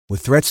With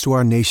threats to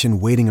our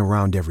nation waiting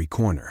around every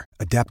corner,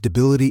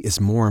 adaptability is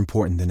more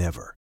important than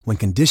ever. When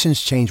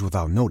conditions change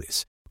without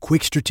notice,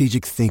 quick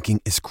strategic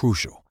thinking is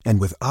crucial.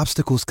 And with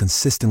obstacles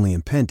consistently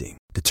impending,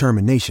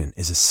 determination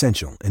is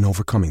essential in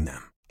overcoming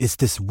them. It's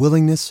this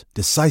willingness,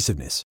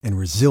 decisiveness, and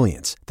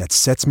resilience that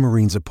sets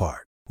Marines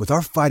apart. With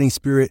our fighting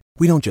spirit,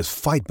 we don't just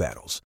fight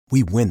battles,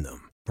 we win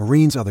them.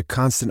 Marines are the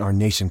constant our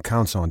nation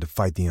counts on to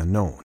fight the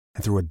unknown.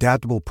 And through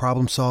adaptable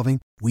problem solving,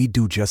 we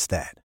do just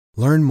that.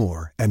 Learn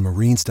more at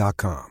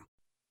marines.com.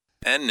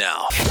 And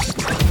now,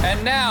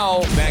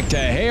 back to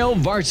Hail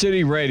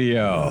Varsity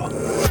Radio.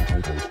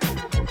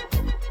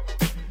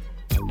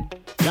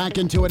 Back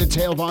into it at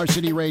Hail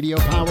Varsity Radio,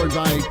 powered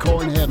by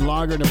Cornhead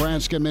Lager,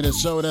 Nebraska,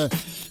 Minnesota.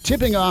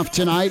 Tipping off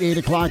tonight, 8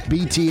 o'clock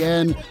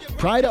BTN.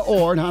 Pride of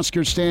Ord, Husker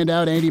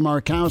standout Andy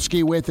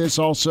Markowski with us.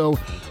 Also,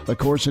 of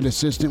course, an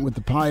assistant with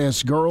the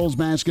Pius girls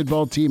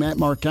basketball team at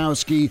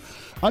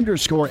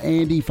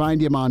Markowski_Andy.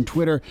 Find him on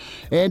Twitter.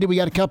 Andy, we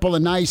got a couple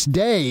of nice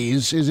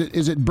days.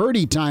 Is it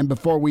birdie time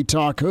before we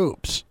talk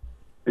hoops?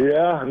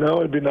 Yeah, no,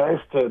 it'd be nice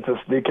to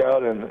sneak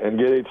out and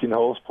get 18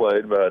 holes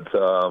played, but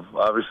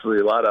obviously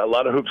a lot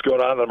of hoops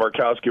going on in the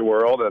Markowski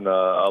world, and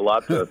a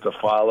lot to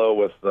follow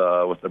with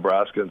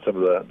Nebraska and some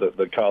of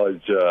the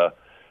college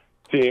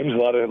teams. A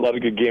lot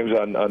of good games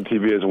on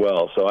TV as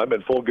well. So I'm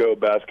in full go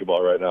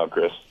basketball right now,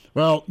 Chris.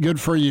 Well, good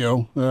for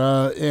you.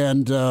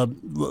 And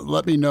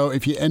let me know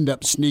if you end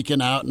up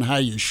sneaking out and how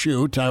you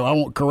shoot. I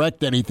won't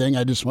correct anything.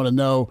 I just want to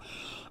know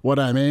what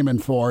I'm aiming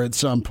for at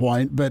some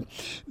point. But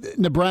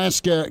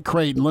Nebraska,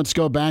 Creighton, let's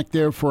go back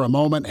there for a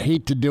moment.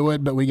 Hate to do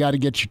it, but we got to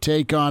get your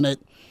take on it.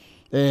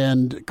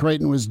 And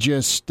Creighton was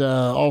just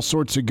all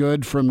sorts of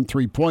good from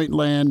three-point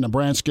land.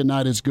 Nebraska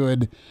not as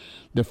good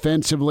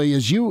defensively.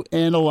 As you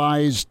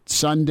analyzed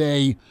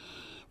Sunday,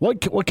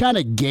 what kind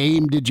of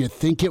game did you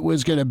think it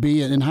was going to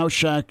be, and how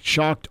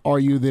shocked are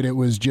you that it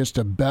was just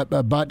a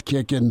butt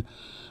kicking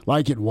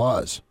like it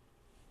was?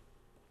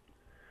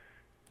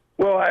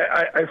 Well,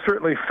 I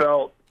certainly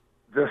felt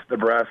this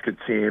Nebraska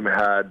team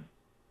had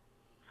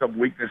some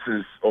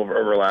weaknesses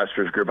over last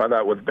year's group. I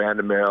thought with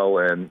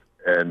Bandamel and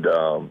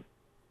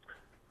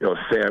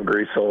Sam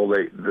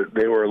Griesel,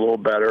 they were a little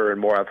better and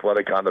more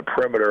athletic on the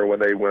perimeter when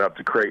they went up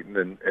to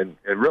Creighton and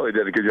really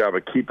did a good job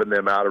of keeping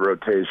them out of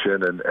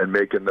rotation and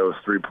making those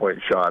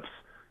three-point shots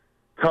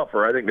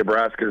tougher. I think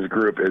Nebraska's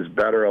group is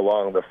better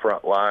along the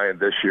front line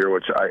this year,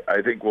 which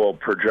I think will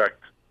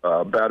project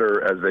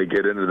better as they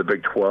get into the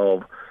Big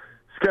 12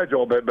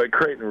 schedule, but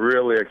Creighton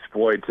really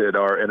exploited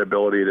our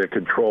inability to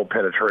control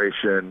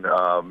penetration.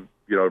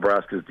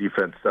 Nebraska's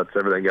defense sets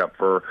everything up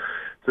to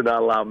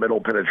not allow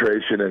middle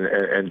penetration,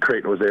 and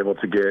Creighton was able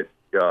to get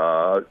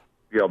the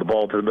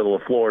ball to the middle of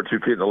the floor, 2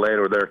 feet in the lane,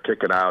 where they're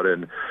kicking out,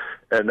 and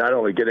not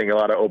only getting a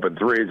lot of open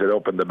threes, it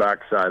opened the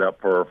backside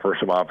up for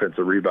some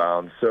offensive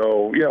rebounds.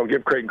 So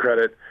give Creighton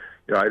credit.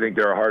 I think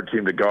they're a hard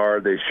team to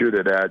guard. They shoot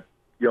it at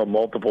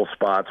multiple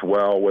spots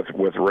well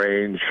with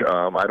range.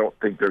 I don't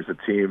think there's a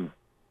team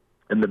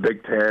in the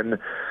Big Ten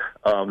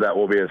that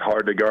will be as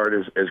hard to guard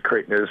as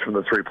Creighton is from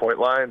the three-point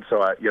line.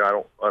 So I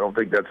don't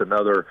think that's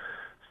another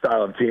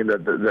style of team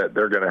that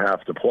they're going to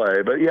have to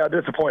play. But yeah,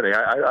 disappointing.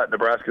 I thought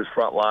Nebraska's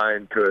front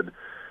line could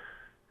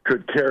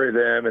carry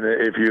them. And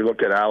if you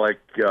look at Alec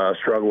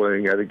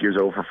struggling, I think he was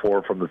 0 for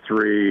 4 from the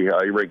three.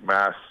 Rick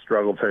Mass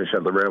struggled finishing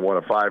at the rim, 1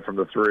 of 5 from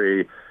the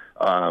three.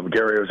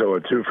 Gary was 0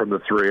 of 2 from the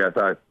three. I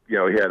thought he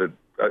had a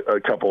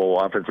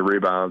couple offensive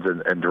rebounds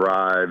and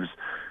drives.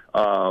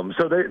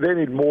 So they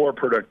need more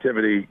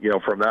productivity,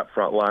 from that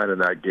front line in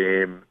that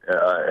game,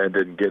 and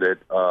didn't get it.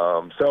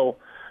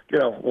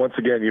 Once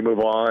again, you move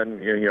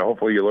on.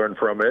 Hopefully you learn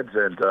from it,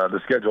 and the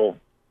schedule,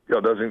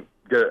 doesn't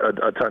get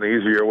a ton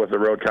easier with the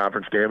road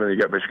conference game, and you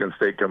got Michigan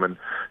State coming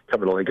to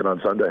Lincoln on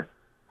Sunday.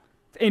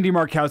 Andy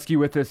Markowski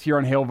with us here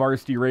on Hail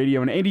Varsity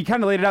Radio, and Andy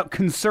kind of laid out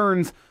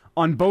concerns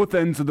on both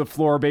ends of the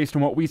floor based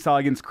on what we saw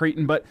against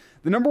Creighton. But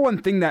the number one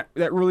thing that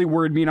really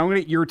worried me, and I'm going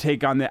to get your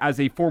take on that as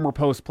a former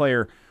post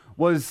player,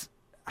 was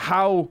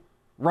how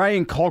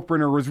Ryan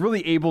Kalkbrenner was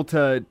really able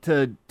to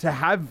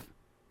have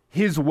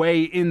his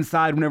way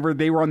inside whenever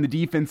they were on the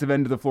defensive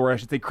end of the floor. I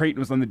should say Creighton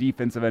was on the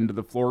defensive end of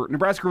the floor.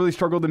 Nebraska really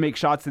struggled to make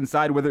shots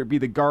inside, whether it be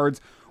the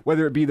guards,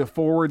 whether it be the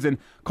forwards. And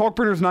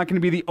Kalkbrenner's not going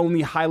to be the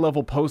only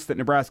high-level post that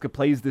Nebraska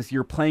plays this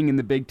year, playing in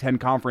the Big Ten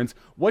Conference.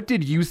 What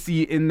did you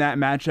see in that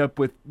matchup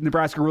with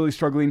Nebraska really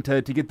struggling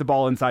to get the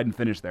ball inside and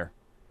finish there?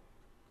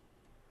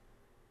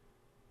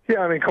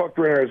 Yeah,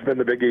 Kalkbrenner has been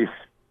the Big East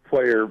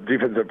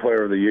defensive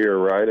player of the year,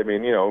 right?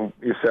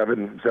 He's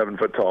 7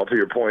 foot tall. To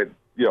your point,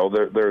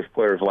 there's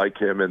players like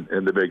him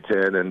in the Big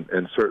Ten,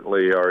 and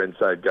certainly our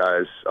inside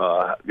guys,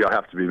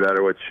 have to be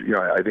better. Which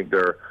I think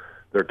they're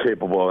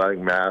capable of. I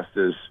think Mast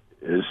is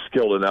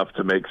skilled enough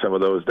to make some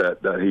of those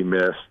that he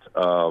missed.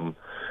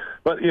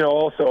 But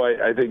also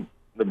I think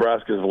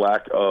Nebraska's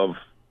lack of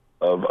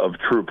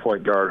true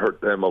point guard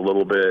hurt them a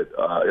little bit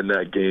in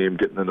that game,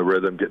 getting in the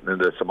rhythm, getting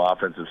into some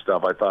offensive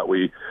stuff. I thought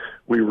we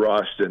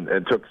rushed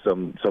and took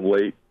some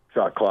late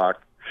shot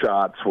clock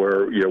shots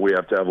where we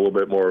have to have a little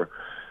bit more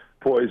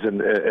poise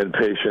and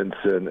patience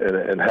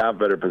and have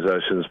better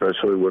possession,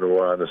 especially when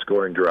we're on a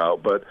scoring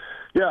drought. But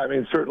yeah, I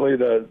mean, certainly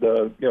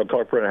the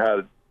Kalkbrenner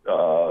had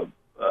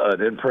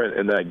an imprint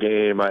in that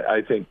game.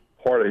 I think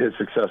part of his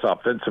success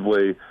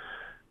offensively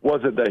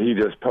wasn't that he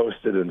just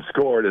posted and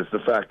scored. It's the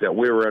fact that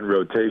we were in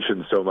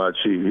rotation so much.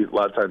 A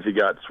lot of times he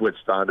got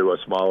switched onto a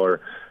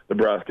smaller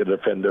Nebraska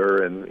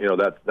defender, and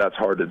that's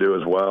hard to do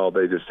as well.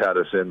 They just had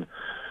us in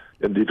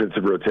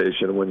defensive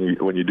rotation. When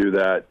you do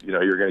that,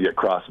 you're going to get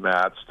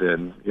cross-matched,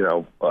 and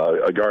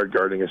a guard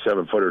guarding a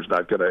 7-footer is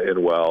not going to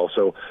end well.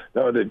 So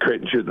not only did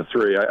Creighton shoot the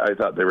three, I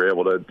thought they were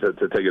able to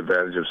take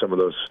advantage of some of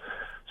those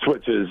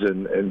switches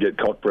and get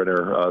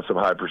Kalkbrenner some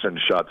high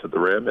percentage shots at the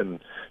rim, and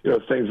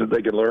things that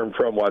they can learn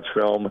from, watch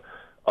film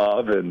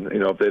of, and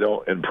if they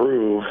don't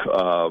improve,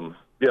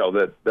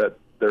 that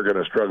they're going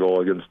to struggle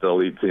against the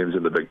elite teams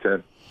in the Big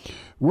Ten.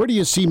 Where do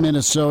you see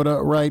Minnesota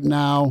right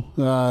now?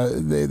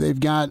 They've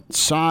got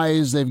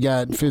size, they've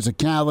got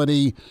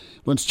physicality.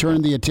 Let's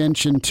turn the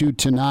attention to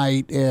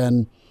tonight.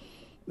 And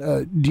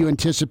do you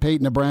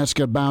anticipate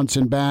Nebraska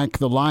bouncing back?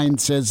 The line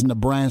says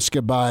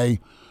Nebraska by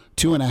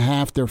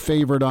 2.5. They're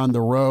favored on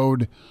the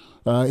road.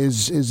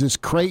 Is this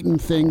Creighton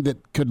thing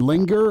that could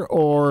linger,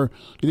 or do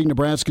you think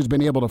Nebraska's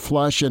been able to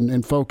flush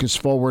and focus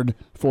forward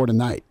for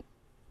tonight?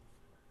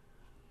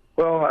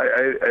 Well,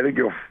 I think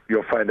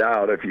you'll find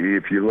out if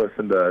you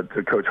listen to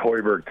Coach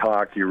Hoiberg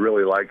talk. He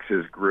really likes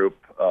his group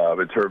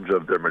in terms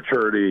of their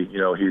maturity.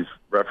 He's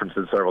referenced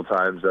it several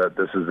times that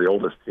this is the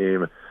oldest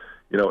team,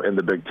 in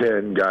the Big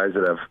Ten. Guys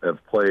that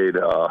have played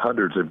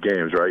hundreds of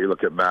games, right? You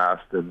look at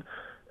Mast and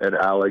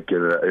Alec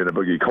and a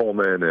Boogie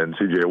Coleman and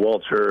C.J.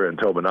 Welcher and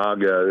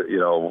Tobinaga.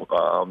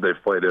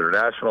 They've played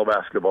international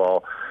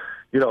basketball.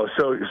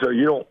 So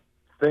you don't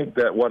think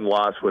that one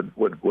loss would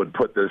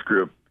put this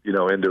group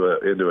into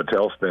a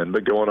tailspin,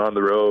 but going on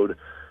the road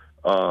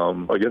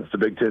against a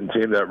Big Ten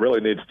team that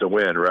really needs to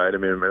win, right? I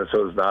mean,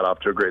 Minnesota's not off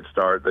to a great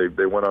start.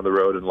 They went on the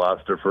road and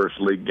lost their first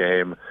league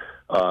game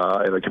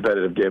in a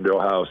competitive game to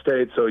Ohio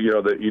State. So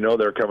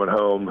they're coming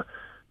home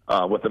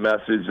with the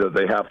message that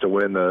they have to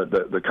win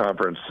the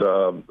conference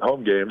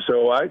home game.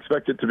 So I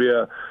expect it to be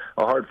a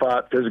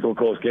hard-fought, physical,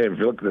 close game. If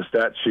you look at the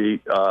stat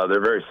sheet,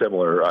 they're very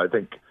similar. I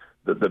think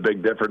the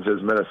big difference is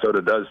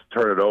Minnesota does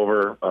turn it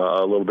over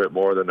a little bit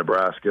more than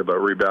Nebraska, but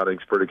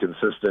rebounding's pretty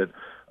consistent.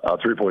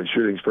 Three-point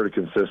shooting's pretty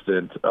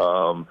consistent.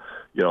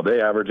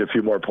 They average a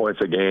few more points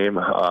a game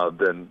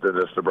than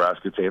this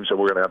Nebraska team, so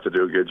we're going to have to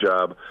do a good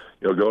job,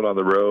 going on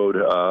the road,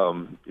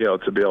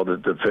 to be able to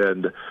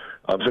defend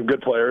some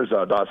good players.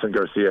 Dawson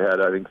Garcia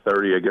had, I think,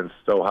 30 against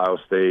Ohio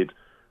State,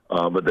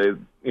 but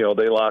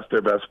they lost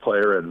their best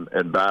player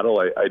in battle.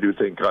 I do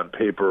think on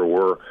paper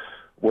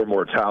we're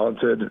more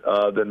talented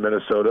than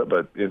Minnesota,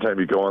 but anytime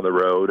you go on the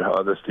road,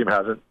 this team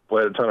hasn't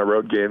played a ton of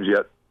road games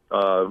yet,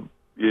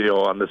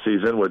 on the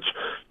season, which,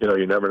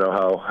 you never know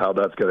how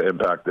that's going to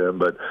impact them.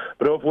 But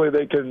hopefully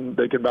they can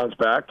bounce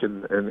back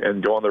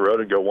and go on the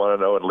road and go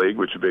 1-0 in league,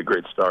 which would be a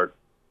great start.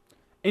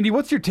 Andy,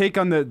 what's your take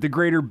on the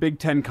greater Big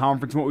Ten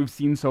Conference and what we've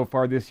seen so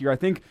far this year? I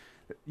think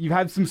you've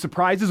had some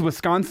surprises.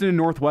 Wisconsin and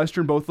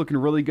Northwestern both looking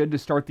really good to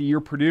start the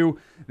year. Purdue,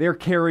 they're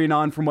carrying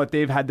on from what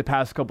they've had the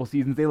past couple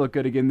seasons. They look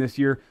good again this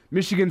year.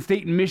 Michigan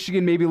State and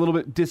Michigan maybe a little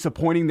bit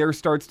disappointing their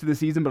starts to the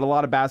season, but a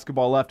lot of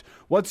basketball left.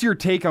 What's your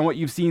take on what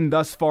you've seen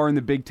thus far in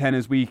the Big Ten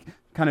as we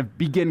kind of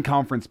begin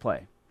conference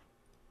play?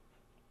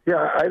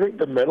 Yeah, I think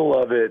the middle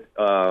of it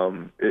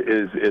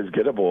is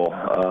gettable.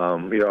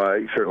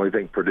 I certainly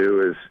think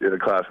Purdue is in a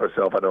class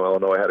myself. I know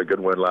Illinois had a good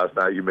win last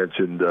night. You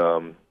mentioned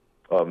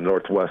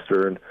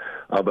Northwestern,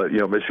 but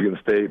Michigan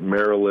State,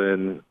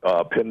 Maryland,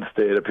 Penn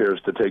State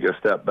appears to take a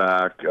step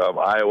back.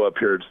 Iowa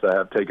appears to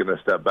have taken a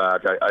step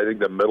back. I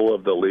think the middle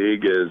of the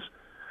league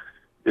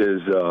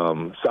is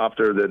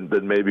softer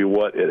than maybe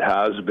what it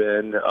has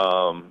been,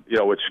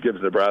 which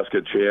gives Nebraska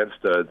a chance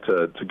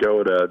to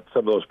go to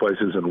some of those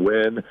places and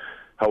win.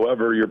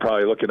 However, you're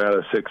probably looking at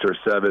a 6 or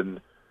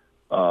 7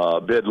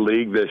 bid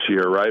league this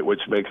year, right?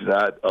 Which makes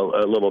that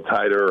a little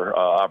tighter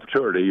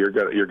opportunity. You're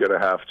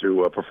gonna have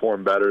to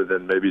perform better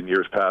than maybe in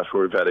years past,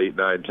 where we've had 8,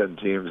 9, 10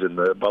 teams in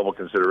the bubble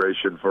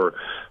consideration for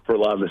a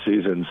lot of the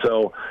season.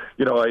 So,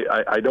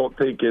 I don't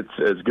think it's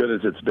as good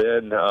as it's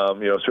been.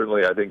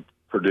 Certainly, I think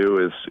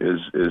Purdue is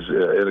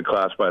in a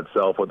class by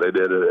itself. What they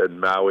did in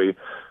Maui.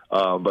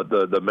 But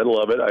the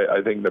middle of it,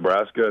 I think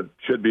Nebraska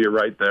should be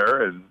right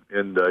there, and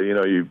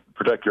you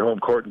protect your home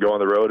court and go on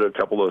the road to a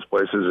couple of those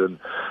places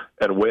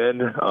and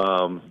win.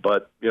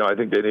 But I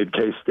think they need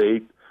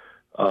K-State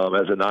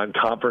as a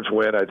non-conference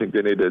win. I think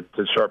they need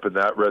to sharpen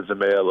that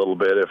resume a little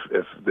bit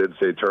if the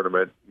NCAA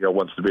tournament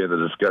wants to be in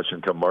the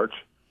discussion come March.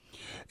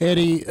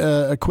 Eddie,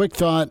 a quick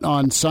thought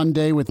on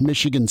Sunday with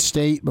Michigan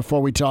State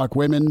before we talk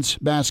women's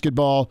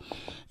basketball,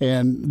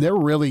 and they're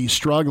really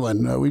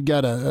struggling. We've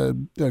got a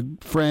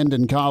friend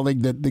and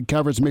colleague that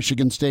covers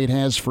Michigan State,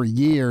 has for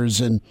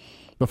years, and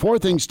before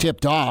things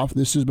tipped off,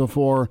 this is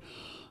before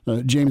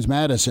James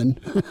Madison,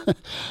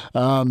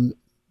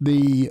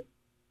 the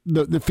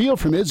feel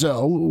from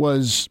Izzo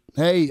was,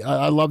 hey,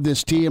 I love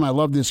this team, I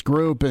love this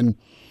group, and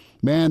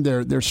man,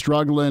 they're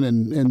struggling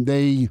and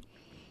they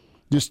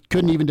just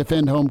couldn't even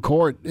defend home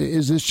court.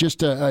 Is this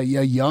just a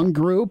young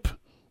group,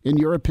 in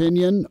your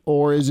opinion,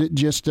 or is it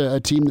just a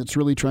team that's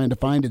really trying to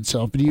find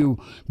itself? Do you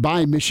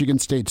buy Michigan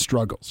State's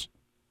struggles?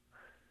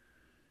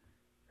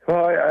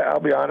 Well,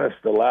 I'll be honest.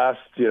 The last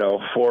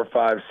 4,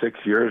 5, 6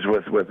 years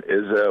with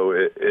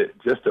Izzo, it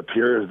just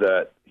appears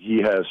that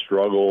he has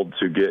struggled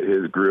to get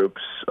his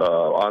groups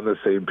on the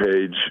same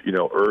page,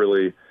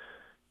 early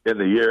in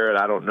the year. And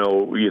I don't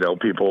know,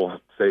 people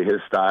say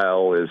his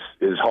style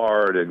is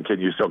hard, and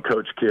can you still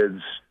coach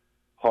kids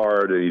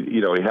hard?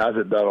 He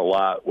hasn't done a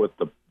lot with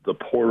the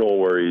portal,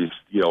 where he's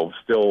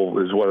still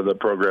is one of the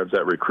programs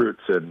that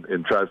recruits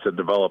and tries to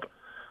develop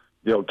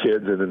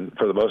kids, and then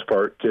for the most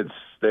part kids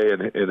stay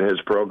in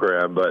his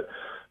program. But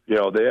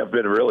they have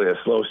been really a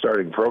slow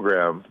starting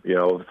program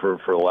for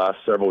the last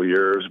several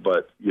years.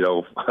 But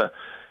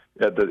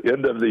at the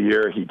end of the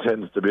year, he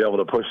tends to be able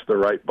to push the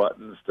right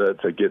buttons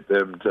to get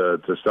them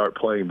to start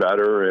playing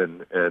better,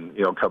 and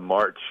come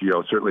March,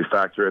 certainly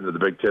factor into the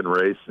Big Ten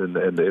race and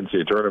the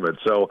NCAA tournament.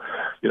 So,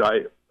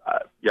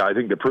 I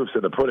think the proof's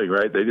in the pudding,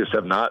 right? They just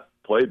have not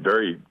played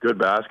very good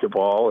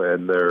basketball,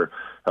 and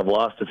have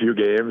lost a few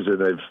games, and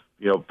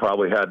they've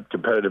probably had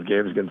competitive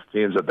games against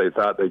teams that they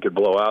thought they could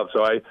blow out.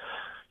 So I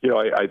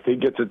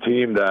think it's a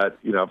team that,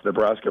 if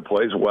Nebraska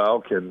plays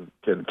well, can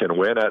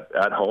win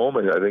at home.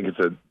 And I think it's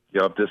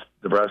if this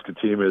Nebraska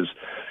team is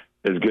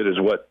as good as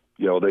what,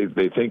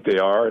 they think they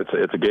are,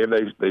 it's a game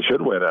they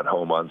should win at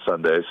home on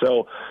Sunday.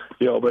 So,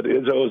 but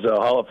Izzo's a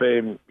Hall of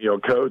Fame,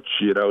 coach.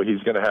 He's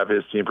going to have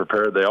his team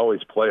prepared. They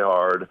always play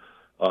hard.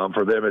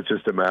 For them, it's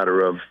just a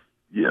matter of,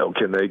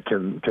 can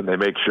they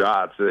make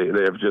shots?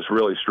 They have just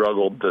really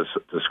struggled to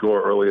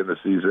score early in the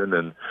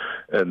season,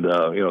 and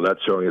that's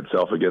showing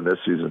itself again this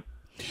season.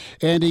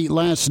 Andy,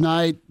 last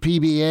night,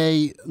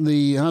 PBA,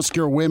 the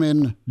Husker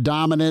women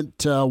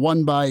dominant,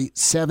 won by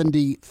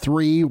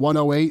 73,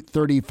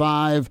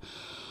 108-35.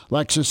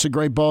 Lexus, a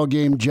great ball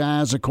game.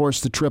 Jazz, of course,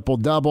 the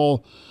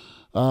triple-double.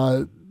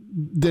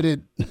 Did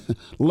it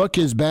look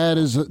as bad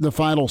as the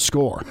final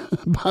score,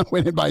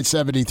 winning by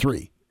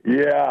 73?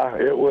 Yeah,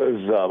 it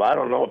was. I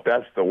don't know if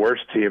that's the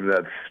worst team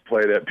that's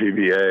played at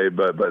PBA,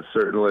 but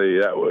certainly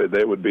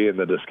they would be in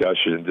the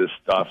discussion. Just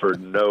offered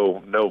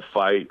no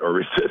fight or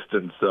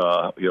resistance,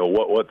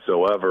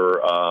 whatsoever.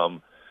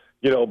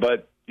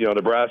 But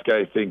Nebraska.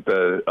 I think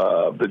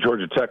the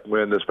Georgia Tech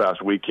win this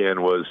past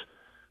weekend was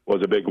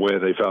a big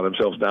win. They found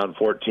themselves down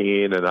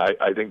 14, and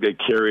I think they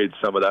carried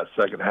some of that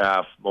second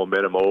half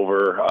momentum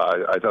over.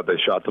 I thought they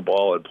shot the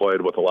ball and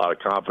played with a lot of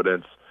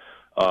confidence.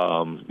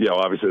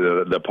 Obviously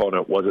the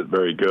opponent wasn't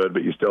very good,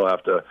 but you still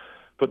have to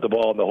put the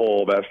ball in the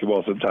hole.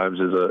 Basketball sometimes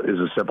is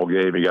a simple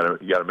game. You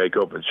got to make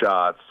open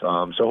shots.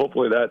 So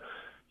hopefully that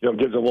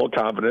gives them a little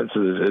confidence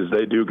as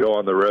they do go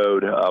on the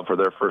road for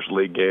their first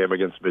league game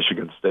against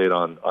Michigan State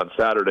on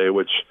Saturday,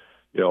 which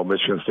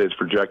Michigan State's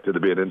projected to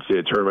be an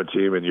NCAA tournament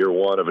team in year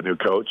one of a new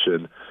coach,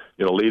 and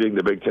leading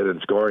the Big Ten in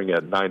scoring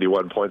at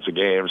 91 points a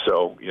game.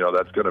 So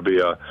that's going to be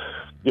a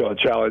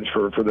challenge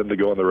for them to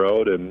go on the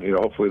road, and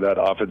hopefully that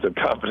offensive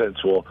confidence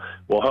will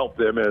help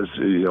them as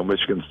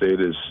Michigan State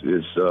is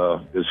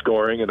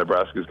scoring, and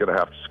Nebraska's going to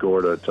have to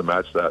score to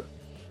match that.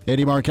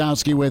 Eddie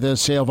Markowski with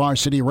us, Hail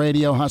Varsity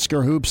Radio.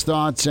 Husker Hoops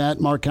thoughts at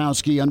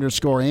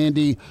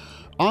Markowski_Andy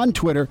on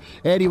Twitter.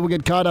 Eddie, we'll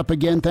get caught up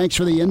again. Thanks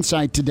for the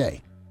insight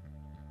today.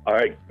 All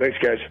right. Thanks,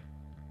 guys.